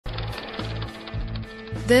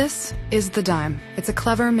This is the dime. it's a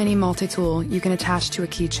clever mini multi-tool you can attach to a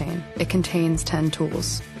keychain. It contains 10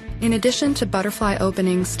 tools. In addition to butterfly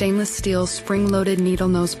opening stainless steel spring-loaded needle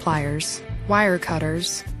nose pliers, wire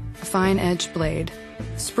cutters, a fine edge blade,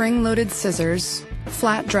 spring-loaded scissors,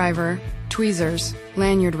 flat driver, tweezers,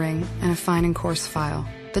 lanyard ring, and a fine and coarse file.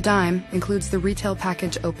 The dime includes the retail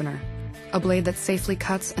package opener, a blade that safely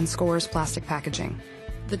cuts and scores plastic packaging.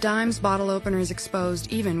 The dime's bottle opener is exposed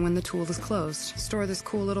even when the tool is closed. Store this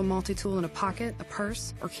cool little multi-tool in a pocket, a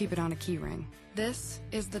purse, or keep it on a key ring. This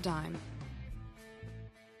is the dime.